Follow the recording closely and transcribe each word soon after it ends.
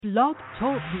Blog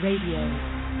Talk Radio.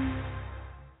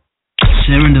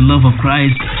 Sharing the love of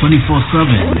Christ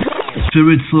 24/7.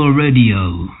 Spirit Soul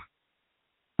Radio.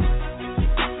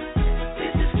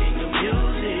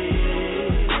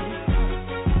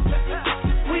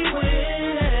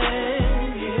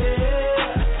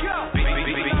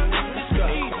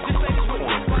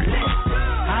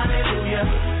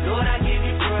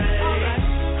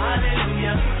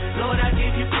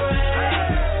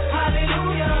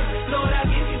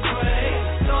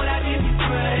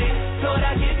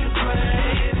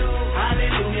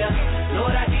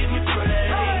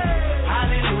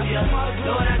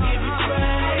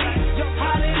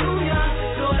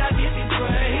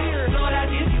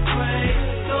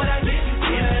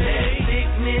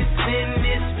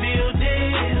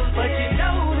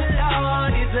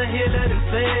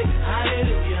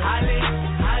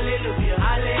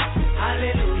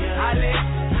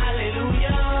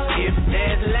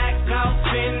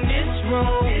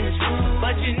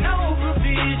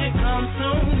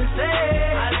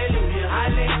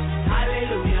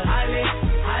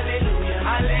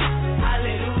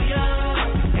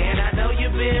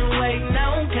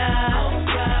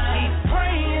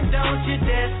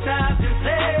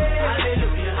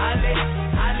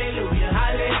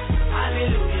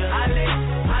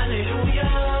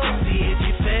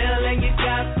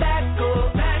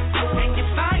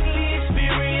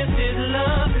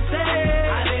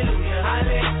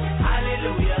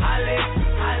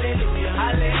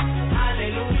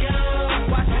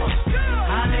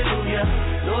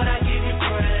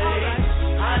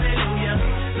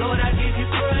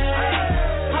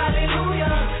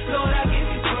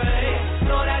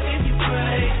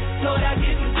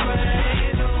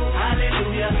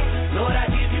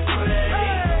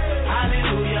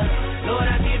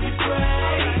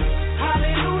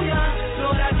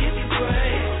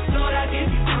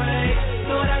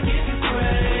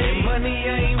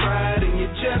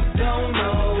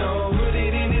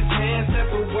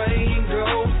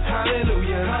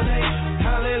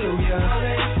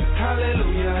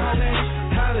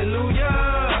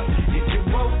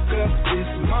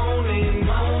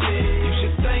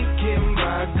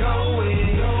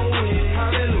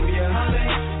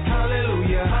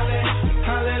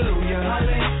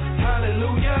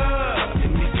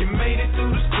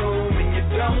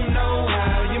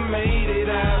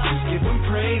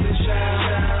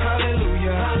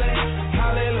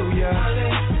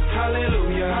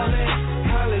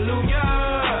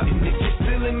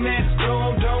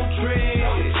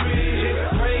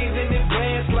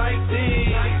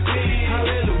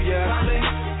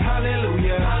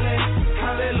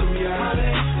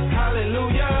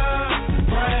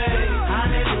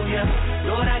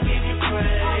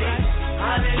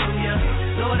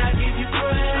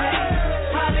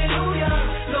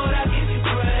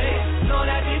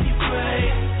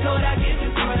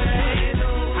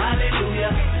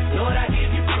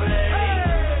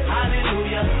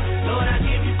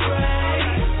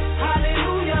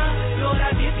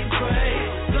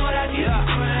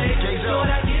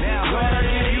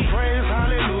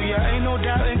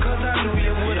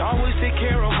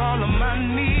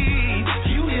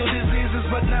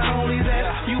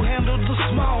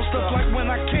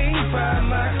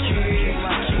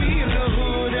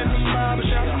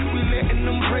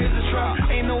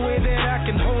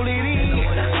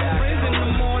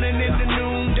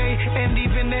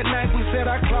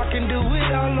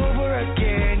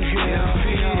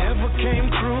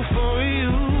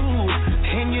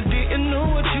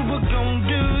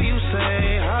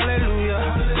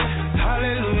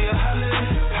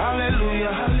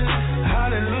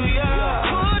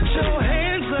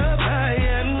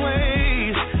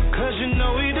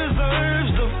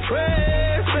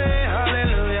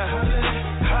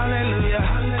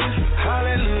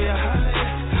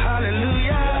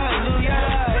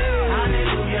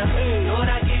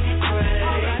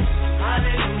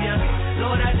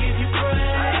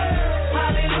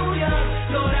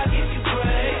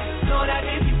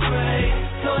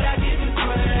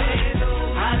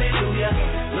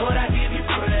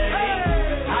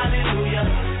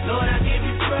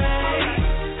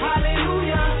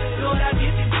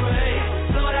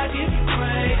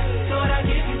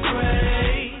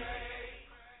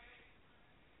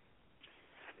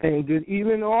 And good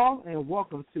evening, all, and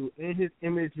welcome to In His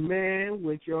Image Man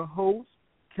with your host,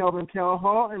 Kelvin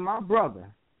Calhall, and my brother.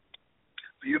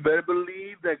 You better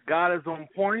believe that God is on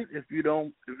point. If you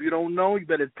don't know, you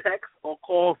better text or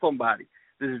call somebody.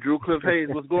 This is Drew Cliff Hayes.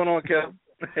 What's going on, Kelvin?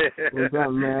 What's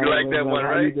up, man? You like that one,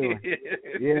 How right? You doing?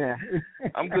 Yeah.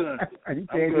 I'm good.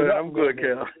 I'm good,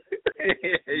 Kel.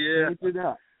 Yeah. Change it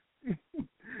up.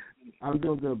 I'm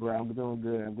doing good, bro. I'm doing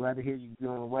good. I'm glad to hear you're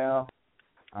doing well.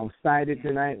 I'm excited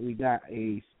tonight. We got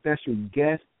a special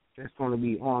guest that's going to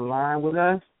be online with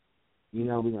us. You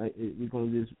know, we're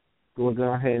going to just go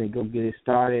ahead and go get it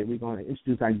started. We're going to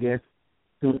introduce our guest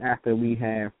soon after we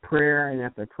have prayer, and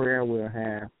after prayer we'll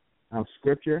have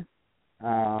scripture.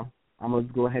 I'm going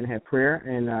to go ahead and have prayer,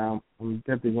 and I'm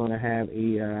definitely going to have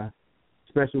a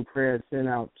special prayer sent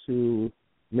out to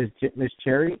Miss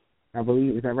Cherry, I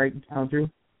believe. Is that right, Drew?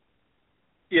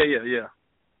 Yeah.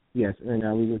 Yes, and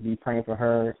we will be praying for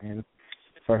her and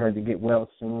for her to get well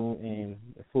soon and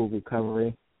a full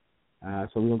recovery.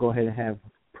 So we're going to go ahead and have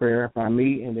prayer by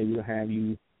me, and then we'll have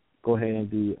you go ahead and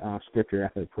do scripture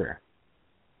after the prayer.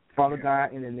 Father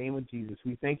God, in the name of Jesus,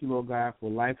 we thank you, Lord God, for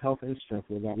life, health, and strength,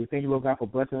 Lord God. We thank you, Lord God, for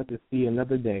blessing us to see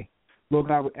another day. Lord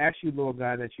God, we ask you, Lord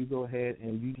God, that you go ahead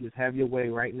and you just have your way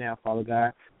right now, Father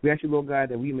God. We ask you, Lord God,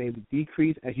 that we may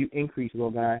decrease as you increase,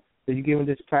 Lord God, that you give us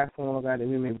this platform, Lord God, that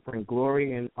we may bring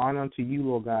glory and honor unto you,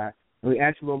 Lord God. And we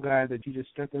ask you, Lord God, that you just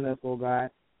strengthen us, Lord God,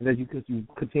 and that you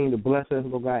continue to bless us,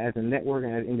 Lord God, as a network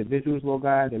and as individuals, Lord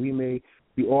God, that we may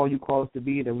be all you call us to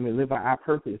be, that we may live out our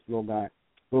purpose, Lord God.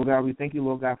 Lord God, we thank you,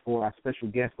 Lord God, for our special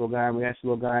guest, Lord God. We ask you,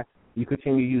 Lord God, you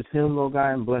continue to use him, Lord God,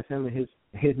 and bless him and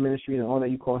his ministry and all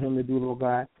that you call him to do, Lord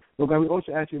God. Lord God, we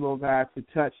also ask you, Lord God, to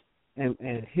touch and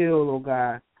heal, Lord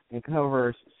God, and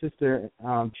cover Sister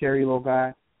Cherry, Lord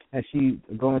God, as she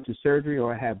going to surgery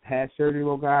or have had surgery,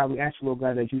 Lord God. We ask you, Lord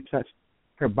God, that you touch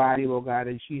her body, Lord God,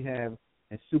 that she have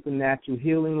a supernatural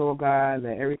healing, Lord God,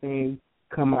 that everything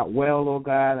come out well, Lord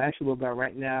God. I ask you, Lord God,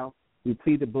 right now, we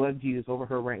plead the blood of Jesus over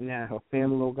her right now, her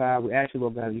family, Lord God. We ask you,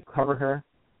 Lord God, you cover her.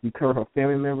 You cover her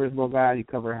family members, Lord God. You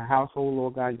cover her household,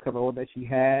 Lord God. You cover all that she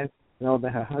has and all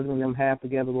that her husband and them have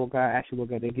together, Lord God. I ask you, Lord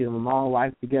God, they give them a long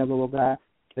life together, Lord God,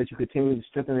 that you continue to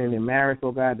strengthen in their marriage,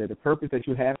 Lord God, that the purpose that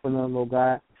you have for them, Lord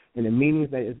God, and the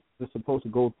meanings that they're supposed to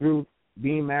go through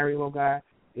being married, Lord God,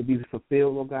 it be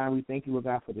fulfilled, Lord God. We thank you, Lord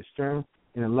God, for the strength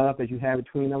and the love that you have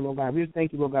between them, Lord God. We just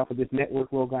thank you, Lord God, for this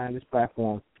network, Lord God, and this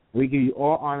platform. We give you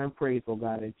all honor and praise, Lord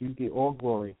God, that you get all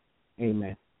glory.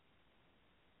 Amen.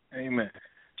 Amen.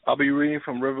 I'll be reading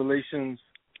from Revelations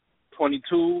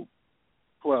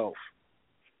 22:12.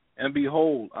 And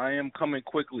behold, I am coming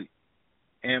quickly,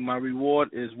 and my reward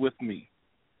is with me,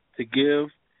 to give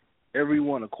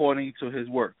everyone according to his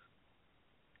work.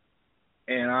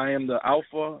 And I am the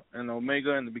Alpha and the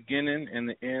Omega, and the beginning and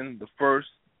the end, the first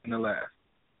and the last.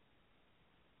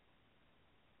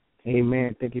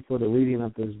 Amen. Thank you for the reading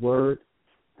of this word.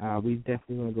 We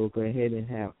definitely want to go ahead and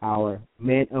have our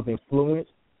man of influence,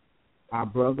 our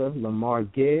brother, Lamar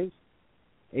Gibbs.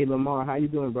 Hey, Lamar, how you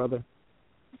doing, brother?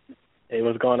 Hey,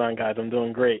 what's going on, guys? I'm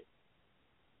doing great.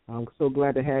 I'm so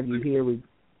glad to have you here. We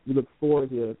look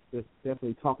forward to just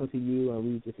definitely talking to you, and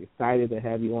we're just excited to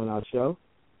have you on our show.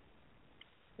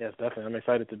 Yes, definitely. I'm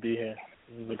excited to be here.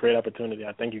 This is a great opportunity.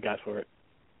 I thank you guys for it.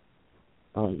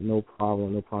 No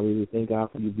problem. We thank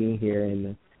God for you being here,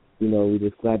 and we're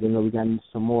just glad to know we got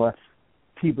some more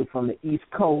people from the East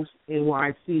Coast,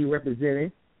 NYC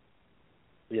represented.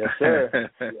 Yes, sir.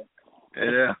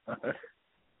 Yeah.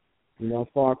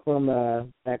 Far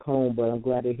from back home, but I'm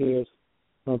glad to hear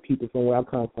some people from where I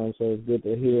come from. So it's good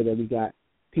to hear that we got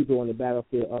people on the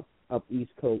battlefield up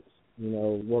East Coast,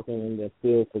 working in the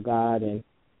field for God and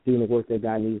doing the work that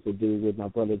God needs to do with my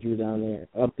brother Drew down there,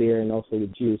 up there, and also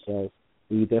with you. So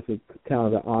we definitely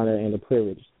count the honor and the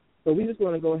privilege. So we just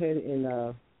want to go ahead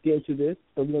and get into this.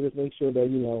 So we're going to just make sure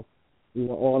that, we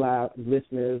want all our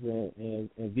listeners and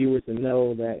viewers to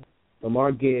know that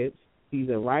Lamar Gibbs, he's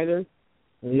a writer,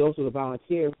 and he also is a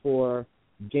volunteer for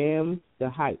Jam the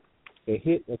Hype,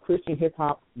 a Christian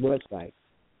hip-hop website.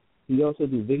 He also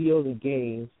do videos and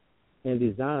games and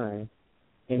design,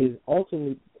 and he's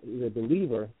ultimately a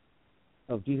believer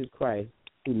of Jesus Christ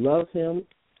who loves him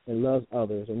and loves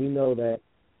others. And we know that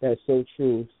that's so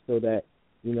true, so that,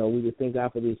 we would thank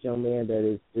God for this young man that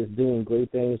is just doing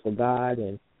great things for God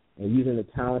and using the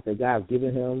talent that God has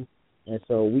given him. And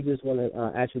so we just want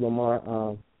to ask you, Lamar,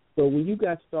 so when you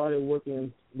got started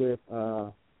working with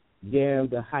Jam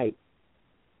the Hype,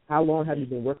 how long have you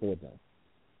been working with them?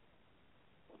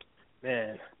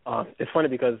 Man, it's funny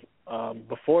because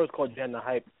before it was called Jam the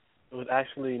Hype, it was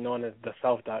actually known as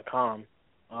thesouth.com.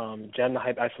 Jam the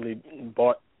Hype actually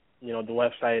bought, the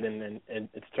website, and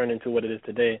it's turned into what it is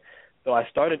today. So I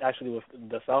started actually with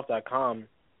thesouth.com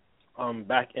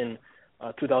back in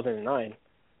 2009.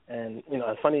 And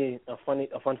a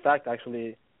fun fact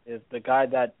actually is the guy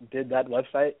that did that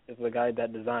website is the guy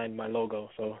that designed my logo.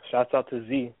 So shouts out to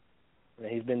Z.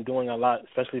 He's been doing a lot,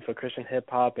 especially for Christian hip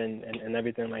hop and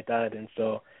everything like that. And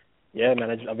so, yeah,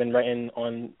 man, I've been writing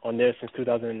on there since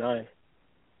 2009.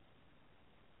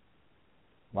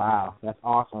 Wow, that's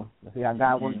awesome. Let's see how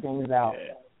God works things out.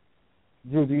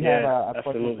 Drew, do you have a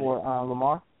question for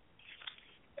Lamar?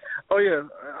 Oh, yeah.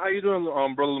 How you doing,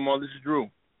 Brother Lamar? This is Drew.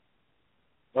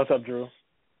 What's up, Drew?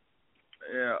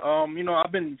 Yeah,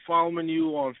 I've been following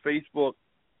you on Facebook,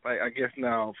 I guess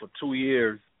now for 2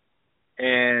 years,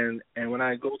 and when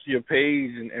I go to your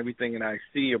page and everything, and I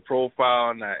see your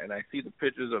profile, and I see the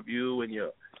pictures of you and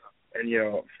your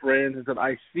friends and stuff,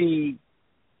 I see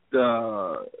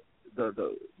the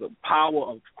power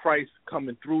of Christ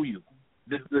coming through you.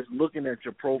 Just looking at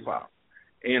your profile,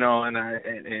 and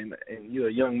you're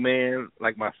a young man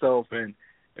like myself, and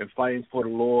fighting for the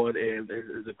Lord, and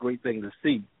it's a great thing to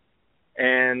see.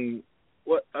 And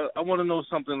what I want to know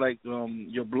something like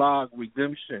your blog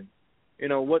Redemption.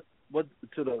 What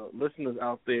to the listeners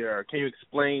out there? Can you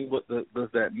explain what does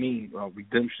that mean,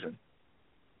 redemption?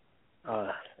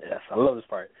 Yes, I love this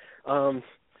part.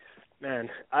 Man,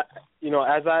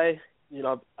 as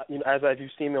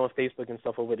you've seen me on Facebook and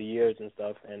stuff over the years and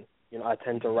stuff, and I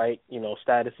tend to write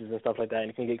statuses and stuff like that, and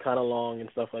it can get kind of long and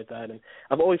stuff like that. And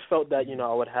I've always felt that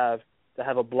I would have to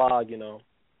have a blog,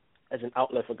 as an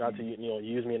outlet for God to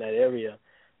use me in that area.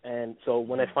 And so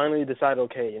when I finally decided,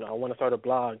 okay, I want to start a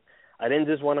blog, I didn't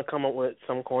just want to come up with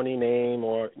some corny name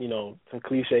or some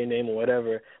cliche name or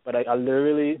whatever, but I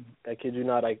literally, I kid you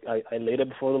not, I laid it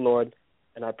before the Lord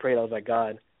and I prayed. I was like,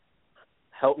 God,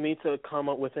 help me to come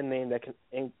up with a name that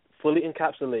can fully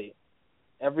encapsulate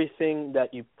everything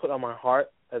that you put on my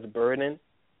heart as a burden.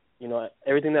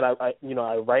 Everything that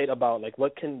I write about, like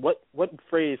what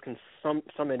phrase can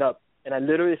sum it up. And I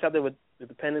literally sat there with the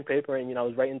pen and paper, and I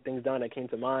was writing things down that came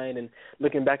to mind, and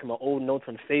looking back at my old notes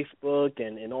on Facebook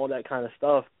and all that kind of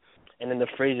stuff. And then the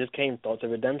phrase just came, Thoughts of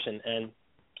Redemption. And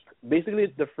basically,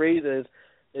 the phrase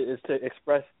is to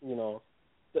express, to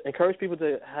encourage people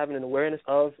to have an awareness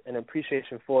of and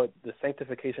appreciation for the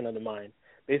sanctification of the mind.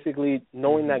 Basically,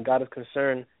 knowing that God is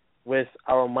concerned with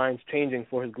our minds changing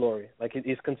for His glory. Like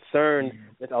He's concerned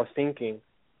with our thinking,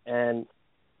 and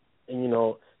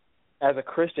as a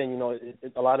Christian,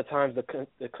 a lot of times the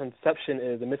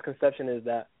misconception is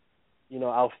that,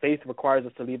 our faith requires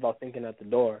us to leave our thinking at the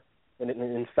door. And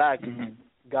in fact,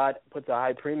 God puts a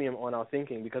high premium on our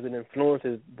thinking because it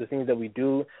influences the things that we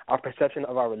do, our perception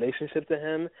of our relationship to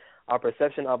Him, our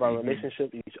perception of our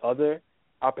relationship with each other,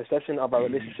 our perception of our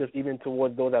relationships even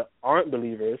towards those that aren't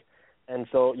believers. And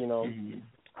so,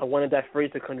 I wanted that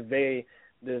phrase to convey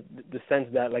the sense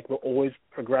that like we're always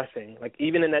progressing. Like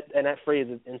even in that phrase,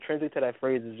 intrinsic to that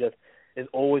phrase is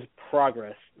always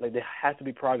progress. Like there has to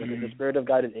be progress. If the Spirit of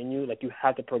God is in you, like you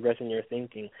have to progress in your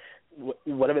thinking.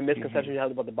 Whatever misconception you have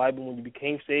about the Bible when you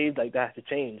became saved, like that has to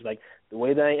change. Like the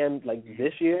way that I am like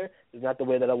this year is not the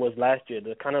way that I was last year.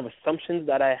 The kind of assumptions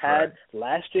that I had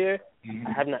last year,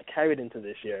 I have not carried into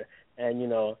this year. And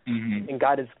and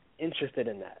God is interested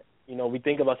in that. We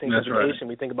think about sanctification,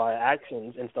 we think about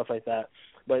actions and stuff like that.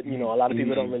 But, a lot of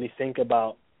people don't really think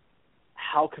about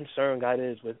how concerned God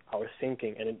is with our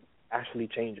thinking and it actually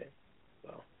changing.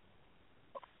 So.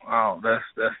 Wow,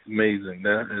 that's amazing.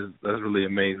 That's really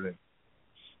amazing.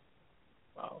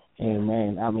 Wow.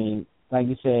 Amen. I mean, like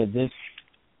you said,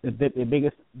 the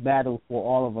biggest battle for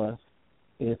all of us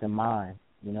is the mind,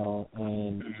 and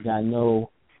I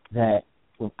know that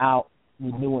without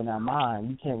renewing our mind,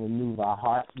 we can't renew our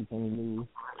hearts, we can renew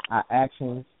our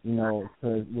actions,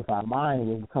 because with our mind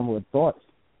we come with thoughts,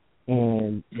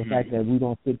 and the fact that we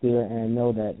don't sit there and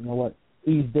know that, what,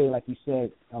 each day, like you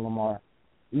said, Lamar,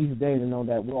 each day to know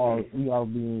that we are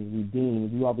being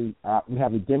redeemed, we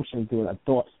have redemption through our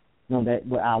thoughts, that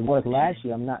what I was last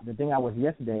year, I'm not, the thing I was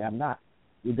yesterday, I'm not,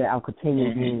 that I'm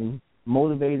continuing being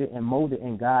motivated and molded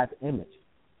in God's image,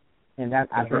 and that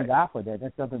I thank God for that.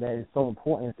 That's something that is so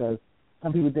important because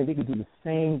some people think they can do the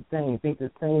same thing, think the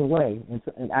same way.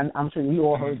 And I'm sure you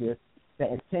all heard this,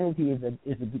 that insanity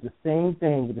is to do the same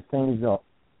thing with the same result.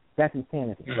 That's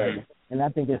insanity. Right. And I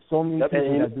think there's so many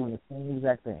people that are doing the same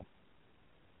exact thing.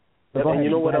 And you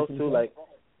know what else, too? Like,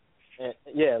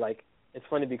 it's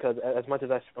funny because as much as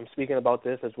I'm speaking about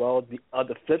this as well,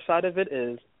 the flip side of it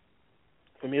is,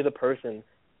 for me as a person,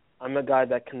 I'm a guy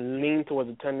that can lean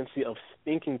towards a tendency of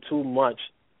thinking too much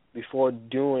before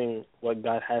doing what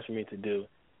God has for me to do.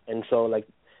 And so, like,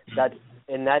 that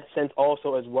in that sense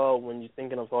also as well, when you're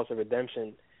thinking of thoughts of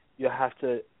redemption, you have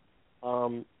to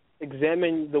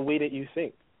examine the way that you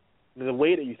think. The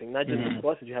way that you think, not just the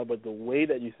thoughts that you have, but the way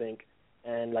that you think.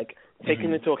 And, like,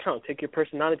 taking into account, take your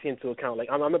personality into account. Like,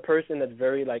 I'm a person that's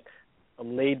very, like,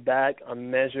 I'm laid back,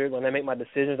 I'm measured. When I make my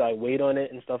decisions, I wait on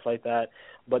it and stuff like that.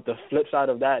 But the flip side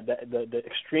of that, the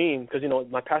extreme, because,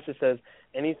 my pastor says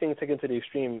anything taken to the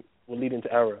extreme will lead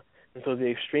into error. And so the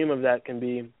extreme of that can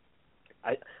be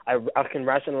I can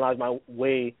rationalize my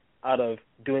way out of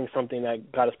doing something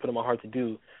that God has put in my heart to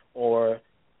do, or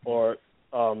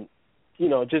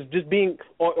just being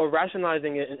or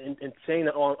rationalizing it and saying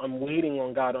that, oh, I'm waiting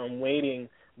on God, or I'm waiting,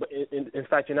 but in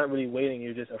fact you're not really waiting,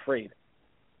 you're just afraid.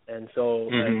 And so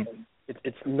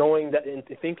it's knowing that and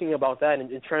thinking about that and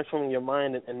transforming your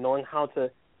mind and knowing how to,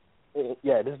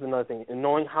 this is another thing, and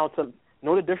knowing how to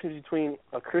know the difference between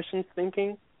a Christian's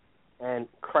thinking and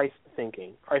Christ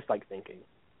thinking, Christ-like thinking,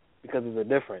 because there's a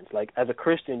difference. Like, as a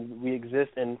Christian, we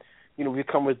exist and, we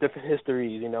come with different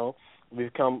histories,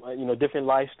 we've come, different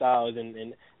lifestyles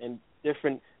and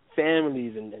different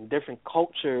families and different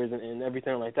cultures and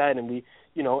everything like that. And we,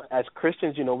 as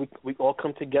Christians, we all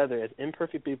come together as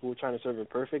imperfect people who are trying to serve a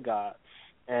perfect God,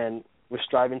 and we're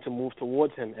striving to move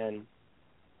towards Him. And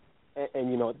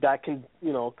that can,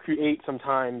 create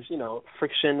sometimes,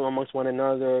 friction amongst one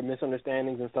another,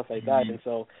 misunderstandings and stuff like that. And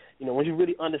so, when you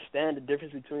really understand the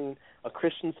difference between a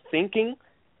Christian's thinking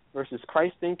versus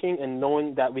Christ thinking, and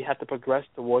knowing that we have to progress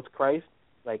towards Christ,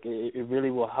 like, it really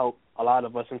will help a lot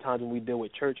of us sometimes when we deal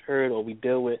with church hurt, or we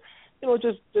deal with,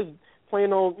 just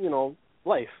plain old,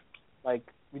 life. Like,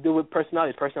 we deal with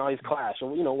personalities clash,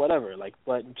 or, whatever. Like,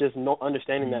 but just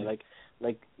understanding that,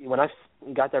 like when I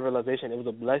got that realization, it was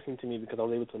a blessing to me, because I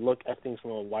was able to look at things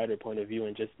from a wider point of view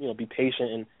and just, be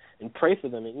patient and pray for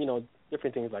them, and,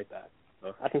 different things like that.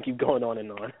 So I can keep going on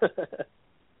and on.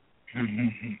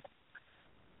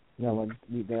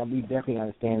 We definitely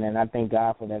understand that, and I thank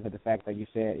God for that, for the fact that you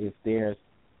said if there's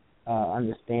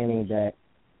understanding that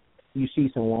you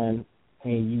see someone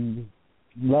and you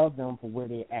love them for where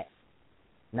they're at,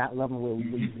 not love them where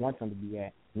you want them to be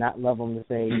at, not love them to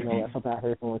say, something I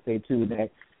heard someone say too, that,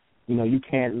 you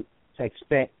can't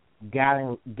expect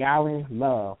gallon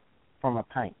love from a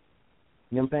pint.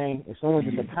 You know what I'm saying? If someone's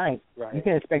just a pint, you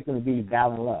can't expect them to be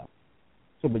gallon love.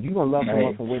 So, but you're going to love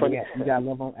someone from where they're at. You got to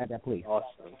love them at that place.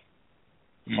 Awesome.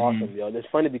 Awesome, yo. It's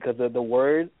funny because the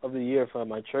word of the year for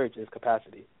my church is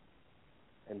capacity.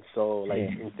 And so,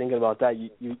 in thinking about that, you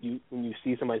when you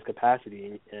see somebody's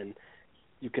capacity, and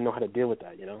you can know how to deal with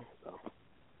that, So.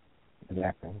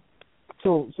 Exactly.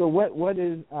 So what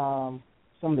is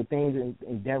some of the things and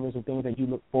endeavors and things that you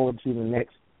look forward to the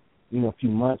next, few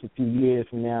months, a few years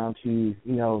from now, to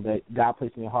that God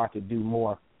placed in your heart to do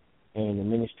more in the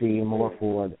ministry and more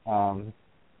for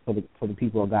the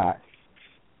people of God?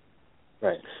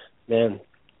 Right, man.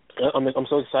 I'm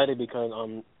so excited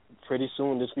because pretty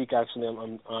soon this week, actually,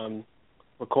 I'm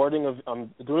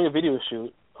doing a video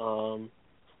shoot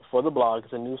for the blog.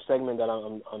 It's a new segment that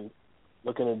I'm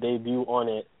looking to debut on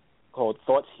it, called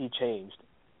Thoughts He Changed,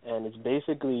 and it's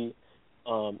basically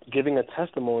giving a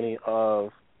testimony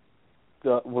of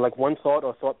one thought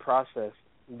or thought process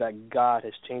that God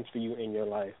has changed for you in your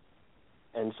life.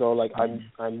 And so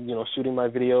I'm shooting my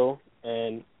video,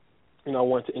 and I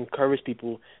want to encourage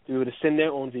people to be able to send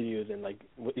their own videos, and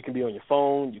it can be on your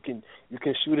phone. You can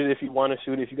shoot it if you want to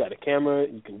shoot it. If you got a camera,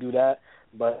 you can do that.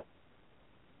 But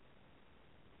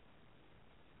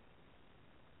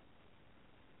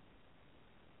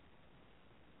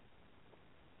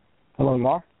hello,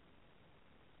 Lamar?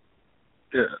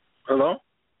 Yeah. Hello?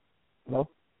 Hello?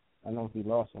 I don't know if we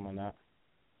lost him or not.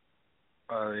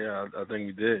 Yeah, I think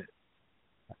we did.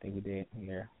 I think we did,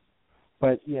 yeah.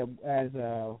 But, yeah, as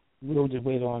we'll just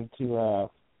wait on to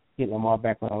get Lamar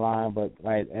back on the line. But,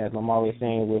 as Lamar was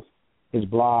saying, with his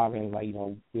blog and,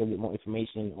 we'll get more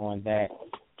information on that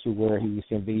to where he will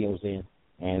send videos in.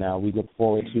 And we look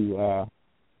forward to,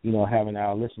 having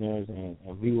our listeners and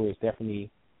viewers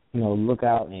definitely, look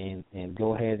out and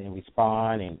go ahead and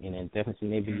respond and definitely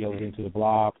send their videos into the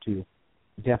blog to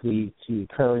definitely to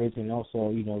encourage and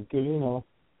also, give,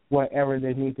 whatever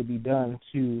that needs to be done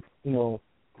to,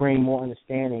 bring more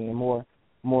understanding and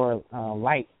more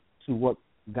light to what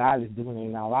God is doing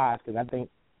in our lives. Because I think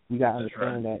we got to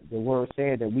understand that the word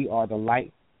said that we are the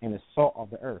light and the salt of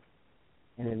the earth.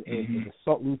 And if the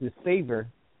salt loses flavor,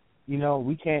 we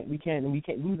can't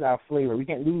lose our flavor. We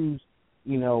can't lose,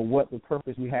 what the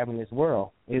purpose we have in this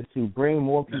world is to bring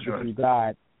more people to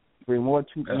God, bring more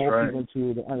people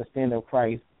to the understanding of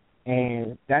Christ,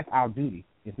 and that's our duty.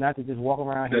 It's not to just walk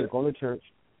around here, go to church,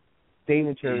 stay in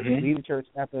the church, leave the church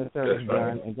after the service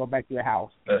done, and go back to your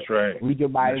house. That's right. Read your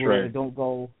Bible and don't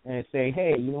go and say,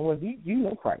 hey, you know what, you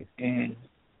know Christ.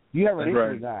 You have a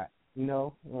relationship with God,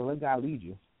 let God lead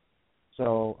you.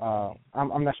 So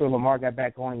I'm not sure Lamar got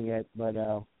back on yet, but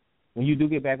when you do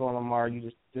get back on, Lamar,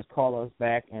 you just call us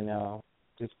back and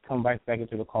just come back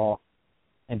into the call.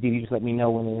 And Didi, just let me know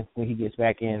when he gets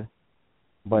back in.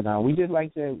 But we just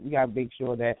we got to make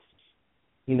sure that,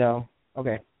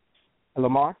 okay.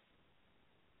 Lamar?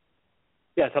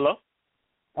 Yes, hello?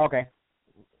 Okay.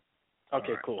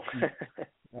 Okay, cool.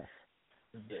 Yeah.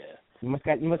 Yeah. You must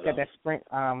got that Sprint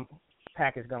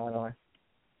package going on.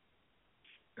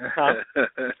 Huh?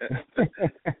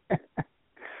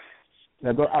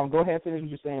 Now go ahead and finish what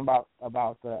you're saying about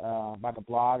the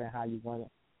blog and how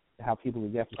people will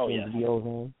definitely see yes. videos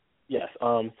in. Yes.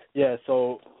 Yeah.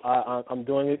 So I'm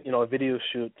doing a video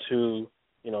shoot to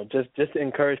just to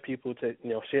encourage people to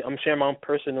share. I'm sharing my own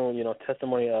personal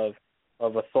testimony of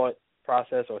a thought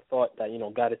process or thought that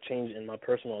God had changed in my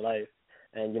personal life,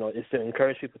 and it's to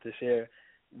encourage people to share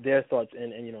their thoughts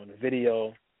in the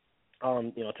video,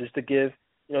 just to give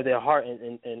their heart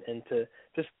and to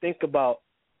just think about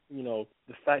the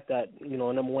fact that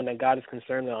number one, that God is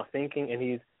concerned in our thinking, and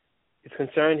He's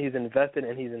concerned, He's invested,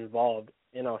 and He's involved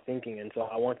in our thinking. And so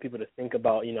I want people to think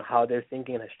about how their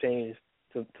thinking has changed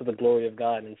to the glory of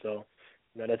God. And so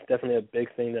that's definitely a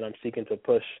big thing that I'm seeking to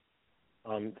push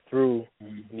through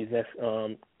these next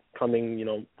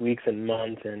coming weeks and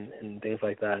months and things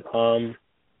like that.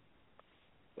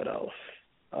 What else?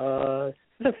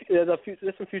 There's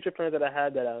some future plans that I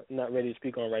had that I'm not ready to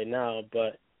speak on right now,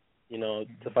 but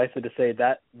suffice it to say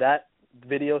that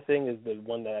video thing is the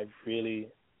one that I've really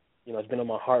it's been on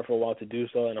my heart for a while to do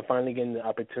so, and I'm finally getting the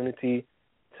opportunity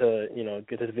to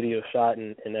get this video shot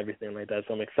and everything like that.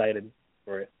 So I'm excited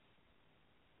for it.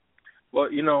 Well,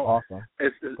 awesome.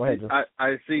 Go ahead,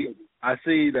 I see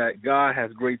that God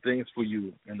has great things for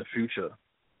you in the future,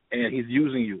 and He's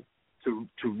using you to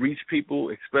reach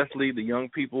people, especially the young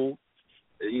people,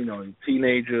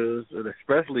 teenagers, and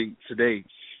especially today,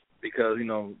 because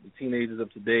the teenagers of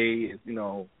today,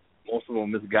 most of them are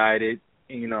misguided,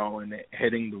 and they're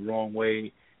heading the wrong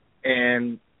way,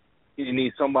 and you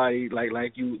need somebody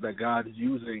like you that God is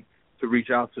using to reach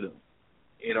out to them,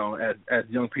 as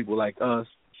young people like us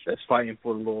that's fighting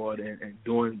for the Lord and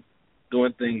doing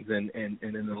things and in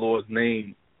the Lord's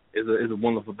name is a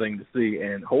wonderful thing to see,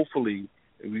 and hopefully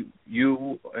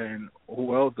you and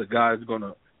who else that God is going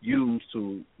to use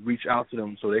to reach out to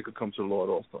them so they could come to the Lord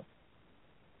also.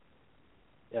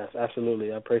 Yes,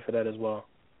 absolutely. I pray for that as well.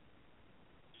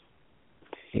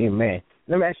 Amen.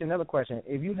 Let me ask you another question.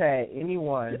 If you had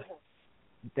anyone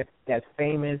that's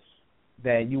famous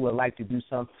that you would like to do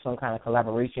some kind of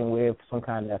collaboration with,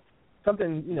 something,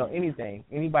 anything,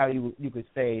 anybody you could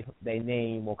say their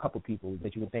name or a couple people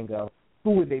that you would think of,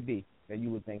 who would they be that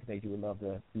you would think that you would love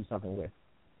to do something with?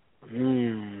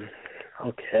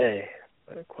 Okay.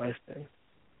 What a question.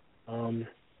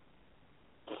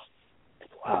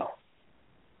 Wow.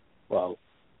 Well,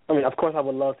 I mean, of course, I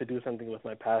would love to do something with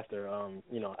my pastor.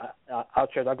 Our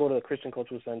church, I go to the Christian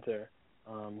Cultural Center.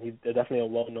 He's definitely a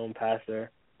well-known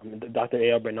pastor, Dr.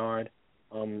 A.L. Bernard.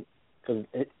 Because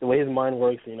the way his mind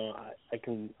works,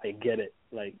 I get it.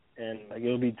 It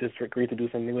would be just great to do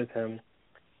something with him.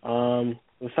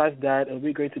 Besides that, it would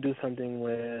be great to do something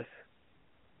with.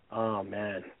 Oh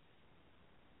man.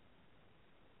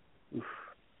 Oof.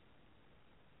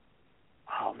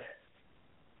 Oh man.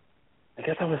 I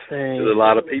guess I was saying. There's a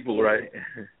lot of people, right?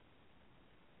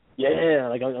 Yeah,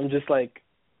 I'm just I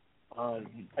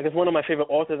guess one of my favorite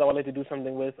authors I would like to do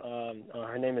something with.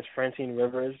 Her name is Francine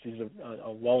Rivers. She's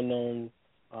a well-known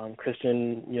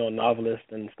Christian,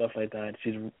 novelist and stuff like that.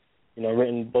 She's,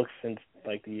 written books since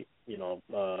the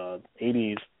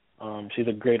 80s. She's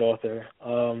a great author.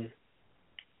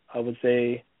 I would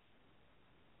say,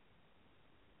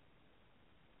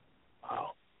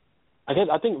 wow. I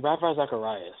think Rabbi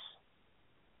Zacharias.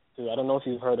 Too. I don't know if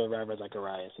you've heard of Rabbi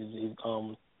Zacharias. He's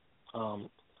an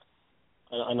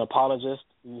apologist.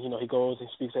 He goes and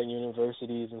speaks at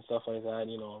universities and stuff like that,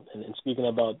 and speaking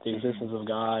about the existence of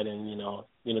God and,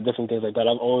 different things like that.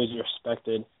 I've always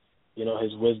respected,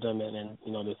 his wisdom and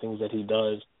the things that he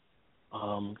does.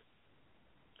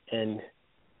 And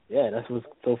yeah, that's what's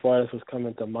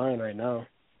coming to mind right now.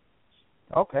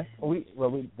 Okay.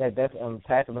 That's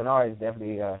Pastor Bernard is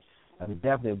definitely a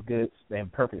good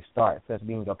and perfect start. Such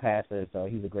being your pastor, so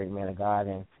he's a great man of God,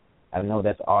 and I know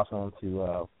that's awesome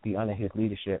to be under his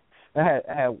leadership. I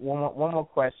had one more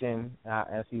question.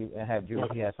 As you have Drew,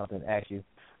 he has something to ask you.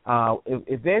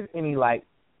 If there's any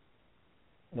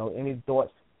any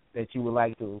thoughts that you would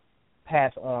like to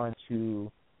pass on to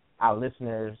our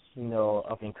listeners,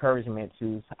 of encouragement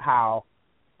to how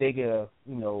they could,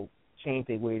 change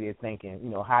their way they're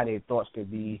thinking, how their thoughts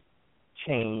could be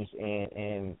changed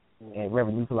and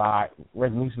revolutionized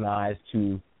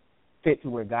to fit to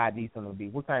where God needs them to be.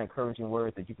 What kind of encouraging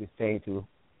words that you could say to,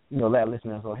 let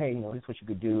listeners know, hey, this is what you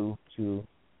could do to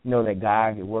know that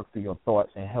God can work through your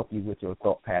thoughts and help you with your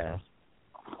thought patterns.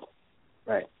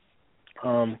 Right.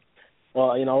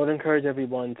 Well, I would encourage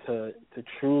everyone to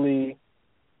truly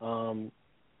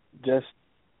just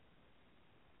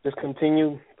just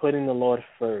continue putting the Lord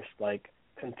first. Like,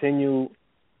 continue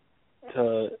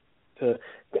to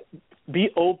be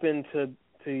open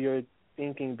to your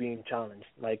thinking being challenged.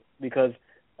 Like, because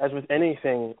as with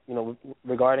anything,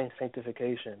 regarding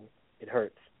sanctification, it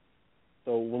hurts.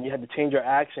 So when you have to change your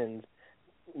actions,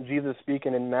 Jesus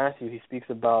speaking in Matthew, he speaks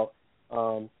about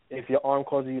if your arm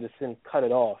causes you to sin, cut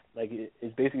it off. Like,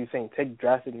 it's basically saying take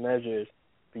drastic measures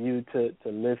for you to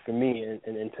live for me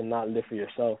and to not live for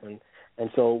yourself. And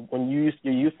so when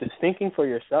you're used to thinking for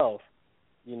yourself,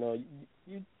 you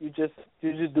just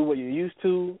do what you're used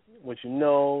to, what you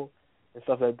know, and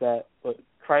stuff like that. But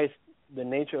Christ, the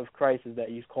nature of Christ is that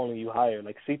he's calling you higher.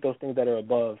 Like, seek those things that are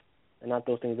above and not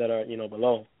those things that are,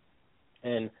 below.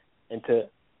 And to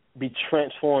be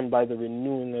transformed by the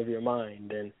renewing of your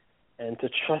mind and to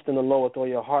trust in the Lord with all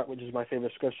your heart, which is my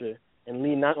favorite scripture, and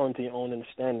lean not onto your own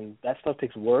understanding. That stuff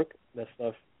takes work. That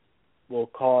stuff will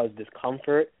cause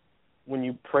discomfort. When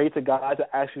you pray to God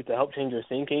to ask you to help change your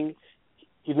thinking,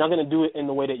 he's not going to do it in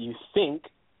the way that you think,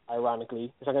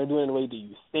 ironically. He's not going to do it in the way that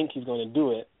you think he's going to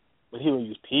do it, but he will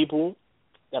use people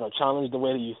that will challenge the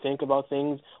way that you think about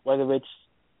things, whether it's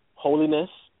holiness,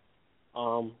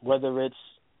 whether it's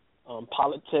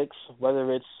politics,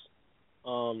 whether it's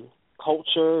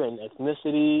culture and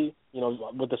ethnicity,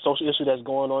 with the social issue that's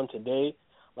going on today.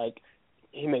 Like,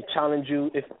 he may challenge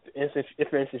you if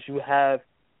for instance, you have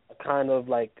a kind of,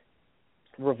 like,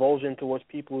 revulsion towards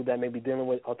people that may be dealing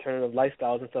with alternative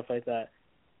lifestyles and stuff like that,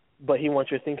 but he wants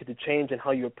your thinking to change and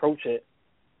how you approach it.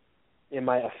 It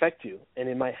might affect you, and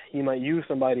he might use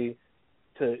somebody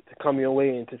to come your way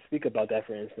and to speak about that,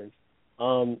 for instance.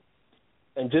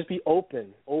 And just be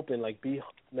open,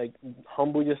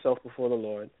 humble yourself before the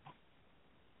Lord.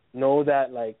 Know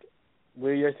that, like,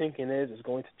 where your thinking is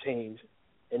going to change,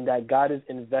 and that God is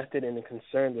invested and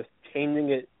concerned with changing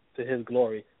it to his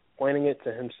glory, pointing it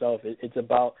to himself. It's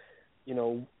about,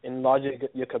 enlarging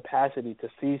your capacity to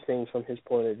see things from his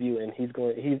point of view, and he's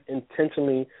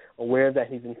intentionally aware that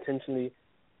he's intentionally,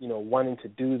 wanting to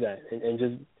do that, and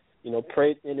just,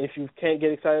 pray. And if you can't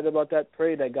get excited about that,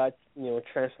 pray that God,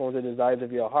 transforms the desires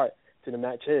of your heart to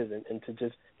match his, and to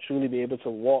just truly be able to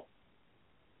walk,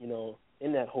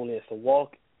 in that holiness, to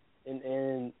walk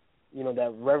in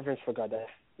that reverence for God, that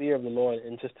fear of the Lord,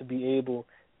 and just to be able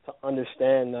to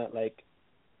understand that, like,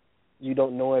 you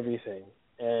don't know everything,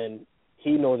 and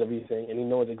he knows everything, and he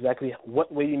knows exactly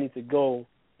what way you need to go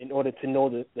in order to know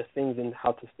the things and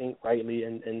how to think rightly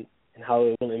and how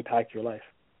it will impact your life.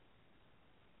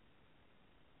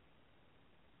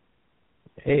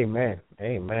 Amen.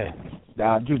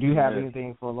 Drew, do you have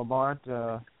anything for Lamar?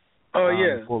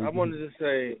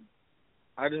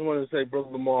 I just wanted to say, Brother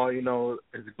Lamar,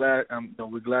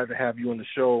 we're glad to have you on the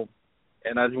show,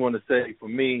 and I just want to say, for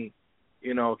me,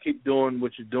 keep doing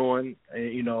what you're doing,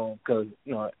 and, because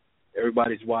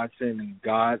everybody's watching and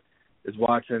God is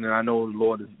watching, and I know the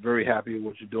Lord is very happy with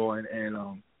what you're doing,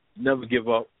 and never give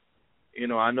up.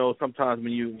 I know sometimes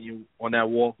when you on that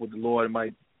walk with the Lord, it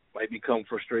might become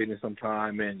frustrating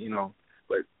sometime, and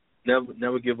but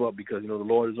never give up, because the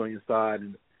Lord is on your side,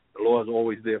 and the Lord is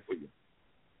always there for you.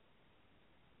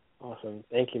 Awesome.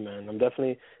 Thank you, man.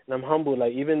 I'm humbled.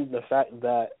 Like, even the fact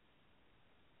that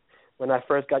when I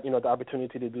first got, the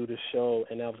opportunity to do the show,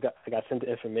 and I got sent the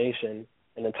information,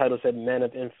 and the title said "Man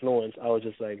of Influence," I was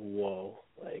just like, whoa,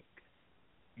 like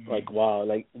wow,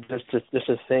 like just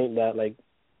to think that, like,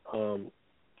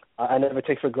 I never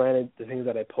take for granted the things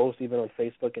that I post, even on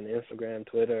Facebook and Instagram,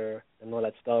 Twitter, and all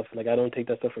that stuff. Like, I don't take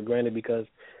that stuff for granted, because,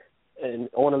 and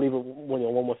I want to leave one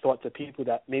more thought to people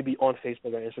that may be on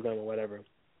Facebook or Instagram or whatever.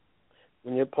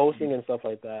 When you're posting and stuff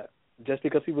like that, just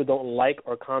because people don't like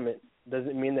or comment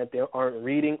doesn't mean that they aren't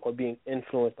reading or being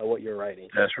influenced by what you're writing.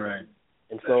 That's right.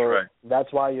 And so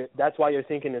that's why your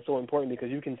thinking is so important,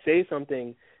 because you can say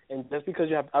something, and just because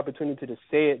you have the opportunity to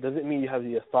say it doesn't mean you have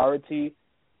the authority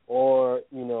or,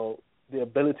 the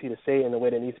ability to say it in a way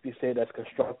that needs to be said that's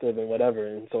constructive and whatever.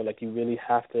 And so, like, you really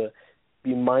have to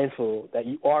be mindful that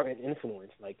you are an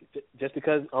influence. Like, just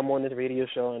because I'm on this radio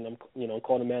show and I'm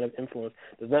called a man of influence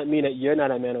does not mean that you're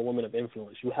not a man or woman of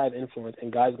influence. You have influence,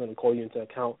 and God's going to call you into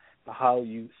account for how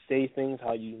you say things,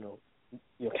 how you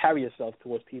carry yourself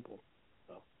towards people.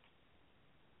 So.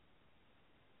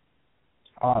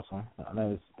 Awesome.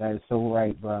 That is so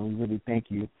right, bro. We really thank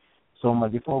you so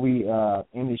much. Before we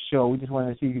end the show, we just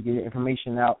wanted to see if you could get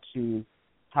information out to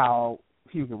how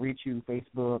people can reach you,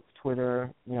 Facebook,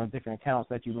 Twitter, different accounts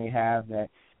that you may have that,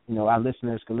 our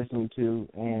listeners can listen to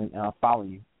and follow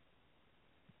you.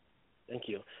 Thank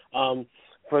you.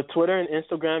 For Twitter and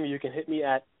Instagram, you can hit me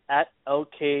at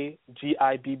LKGIBBS,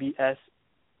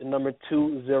 the number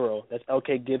 20. That's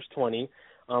LK Gibbs 20.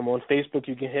 On Facebook,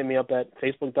 you can hit me up at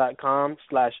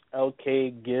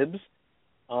facebook.com/LKGibbs.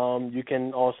 You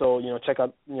can also, check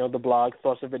out, the blog,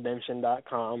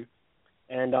 thoughtsofredemption.com.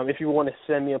 And if you want to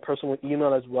send me a personal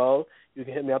email as well, you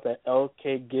can hit me up at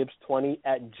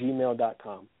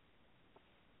lkgibbs20@gmail.com.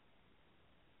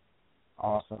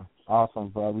 Awesome,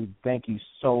 bro. We thank you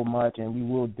so much, and we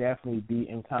will definitely be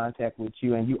in contact with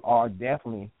you. And you are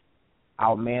definitely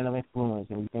our man of influence,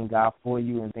 and we thank God for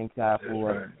you, and thank God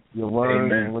for your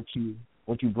words and what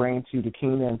you bring to the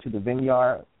kingdom, to the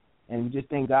vineyard, and we just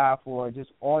thank God for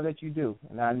just all that you do.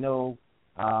 And I know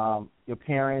your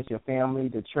parents, your family,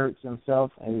 the church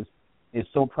themselves is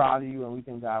so proud of you, and we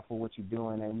thank God for what you're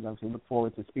doing, and we're going to look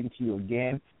forward to speaking to you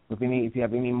again. If you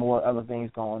have any more other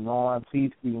things going on,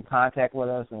 please be in contact with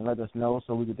us and let us know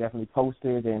so we can definitely post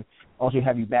it and also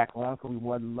have you back on, because we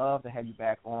would love to have you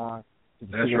back on to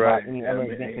figure out any other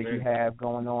events that you have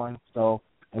going on. So,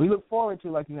 and we look forward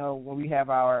to, when we have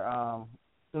our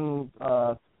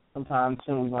sometime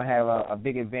soon, we're going to have a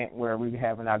big event where we're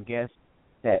having our guests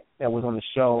that was on the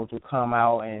show to come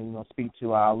out and speak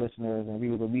to our listeners, and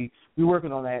we're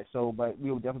working on that. So, but we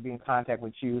will definitely be in contact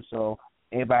with you, so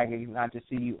everybody can not just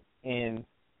see you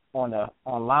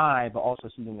online, but also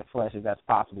see you in the flesh if that's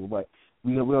possible. But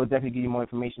we'll definitely give you more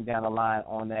information down the line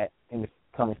on that in the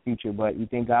coming future. But we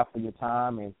thank God for your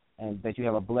time, and that you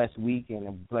have a blessed week and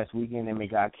a blessed weekend, and may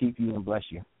God keep you and bless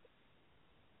you.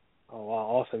 Oh, wow,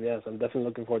 awesome. Yes, I'm definitely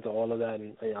looking forward to all of that,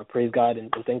 and I praise God and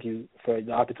thank you for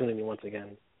the opportunity once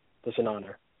again. It's an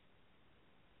honor.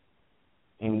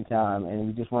 Anytime. And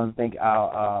we just want to thank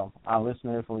our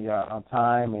listeners for your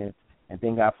time, and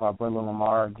thank God for our brother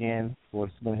Lamar again for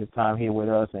spending his time here with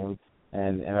us, and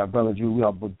our brother Drew. We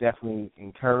are both definitely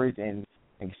encouraged and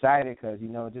excited because,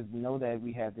 just know that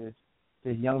we have this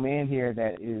young man here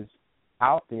that is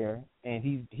out there, and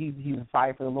he's a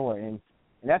fight for the Lord. And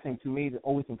that thing to me is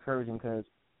always encouraging because,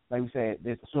 like we said,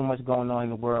 there's so much going on in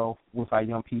the world with our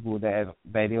young people that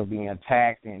they're being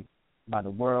attacked and by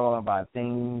the world and by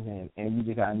things, and you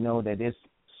just gotta know that there's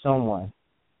someone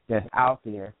that's out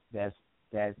there that's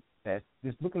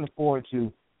just looking forward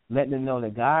to letting them know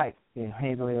that God can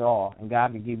handle it all and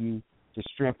God can give you the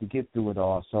strength to get through it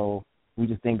all. So we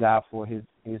just thank God for his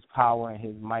power and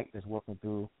his might that's working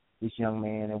through this young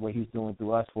man and what he's doing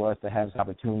through us for us to have this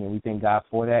opportunity. And we thank God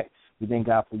for that. We thank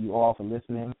God for you all for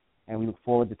listening, and we look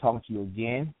forward to talking to you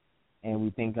again. And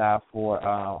we thank God for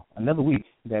another week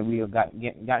that we have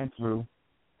gotten through,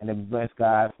 and we bless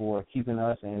God for keeping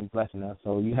us and blessing us.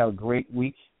 So you have a great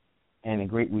week and a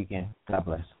great weekend. God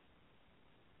bless.